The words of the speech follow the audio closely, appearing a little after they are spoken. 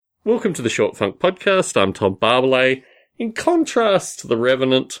Welcome to the Short Funk Podcast. I'm Tom Barbalet. In contrast to The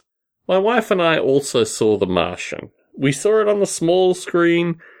Revenant, my wife and I also saw The Martian. We saw it on the small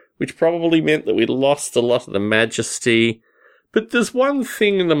screen, which probably meant that we lost a lot of the majesty. But there's one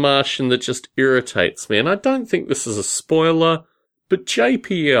thing in The Martian that just irritates me, and I don't think this is a spoiler, but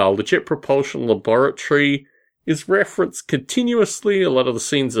JPL, the Jet Propulsion Laboratory, is referenced continuously. A lot of the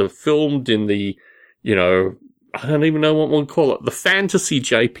scenes are filmed in the, I don't even know what one would call it. The fantasy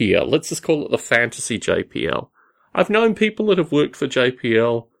JPL. Let's just call it the fantasy JPL. I've known people that have worked for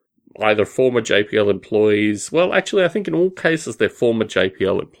JPL, either former JPL employees. Well, actually, I think in all cases, they're former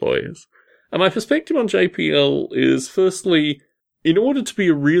JPL employees. And my perspective on JPL is, firstly, in order to be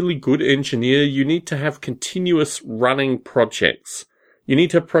a really good engineer, you need to have continuous running projects. You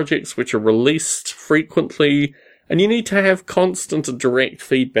need to have projects which are released frequently, and you need to have constant and direct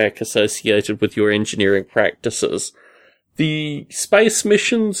feedback associated with your engineering practices. The space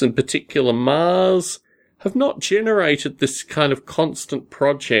missions, in particular Mars, have not generated this kind of constant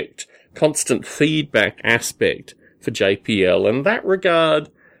project, constant feedback aspect for JPL. In that regard,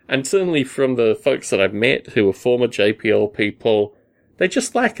 and certainly from the folks that I've met who are former JPL people, they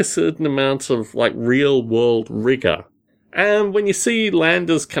just lack a certain amount of, real-world rigor. And when you see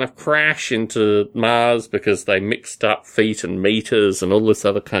landers kind of crash into Mars because they mixed up feet and meters and all this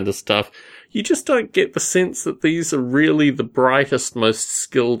other kind of stuff, you just don't get the sense that these are really the brightest, most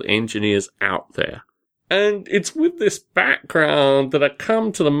skilled engineers out there. And it's with this background that I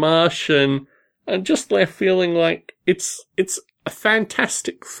come to The Martian and just left feeling like it's a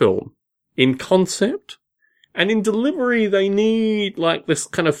fantastic film in concept. And in delivery, they need, this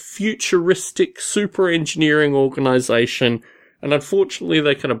kind of futuristic super engineering organization. And unfortunately,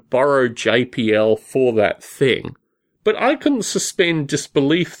 they kind of borrowed JPL for that thing. But I couldn't suspend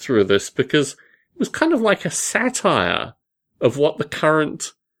disbelief through this because it was kind of like a satire of what the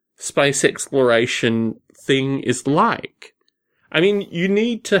current space exploration thing is like. I mean, you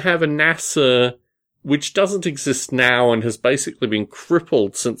need to have a NASA which doesn't exist now and has basically been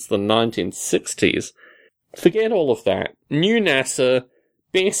crippled since the 1960s. Forget all of that. New NASA,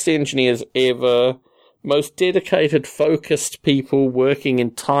 best engineers ever, most dedicated, focused people working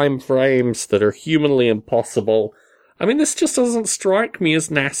in time frames that are humanly impossible. I mean, this just doesn't strike me as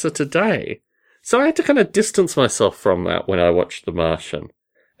NASA today. So I had to kind of distance myself from that when I watched The Martian.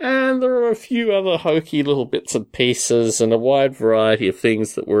 And there are a few other hokey little bits and pieces and a wide variety of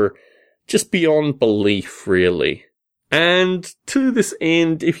things that were just beyond belief, really. And to this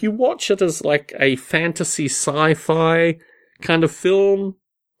end, if you watch it as a fantasy sci-fi kind of film,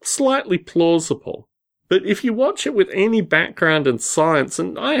 slightly plausible. But if you watch it with any background in science,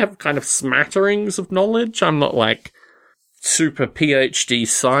 and I have kind of smatterings of knowledge, I'm not super PhD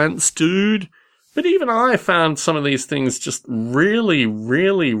science dude, but even I found some of these things just really,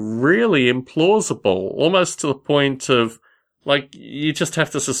 really, really implausible, almost to the point of, you just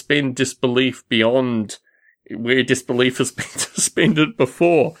have to suspend disbelief beyond where disbelief has been suspended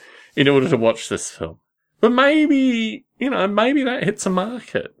before in order to watch this film. But maybe that hits a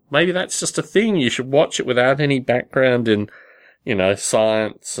market. Maybe that's just a thing. You should watch it without any background in,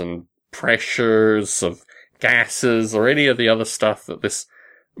 science and pressures of gases or any of the other stuff that this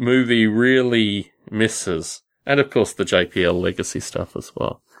movie really misses. And of course the JPL legacy stuff as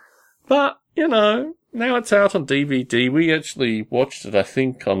well. But, now it's out on DVD. We actually watched it, I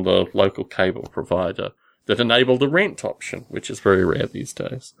think, on the local cable provider that enabled a rent option, which is very rare these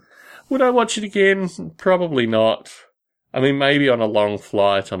days. Would I watch it again? Probably not. I mean, maybe on a long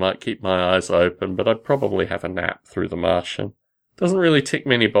flight I might keep my eyes open, but I'd probably have a nap through The Martian. Doesn't really tick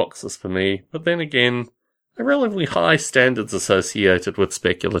many boxes for me, but then again, there are relatively high standards associated with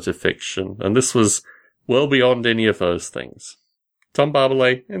speculative fiction, and this was well beyond any of those things. Tom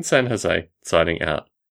Barbalet in San Jose, signing out.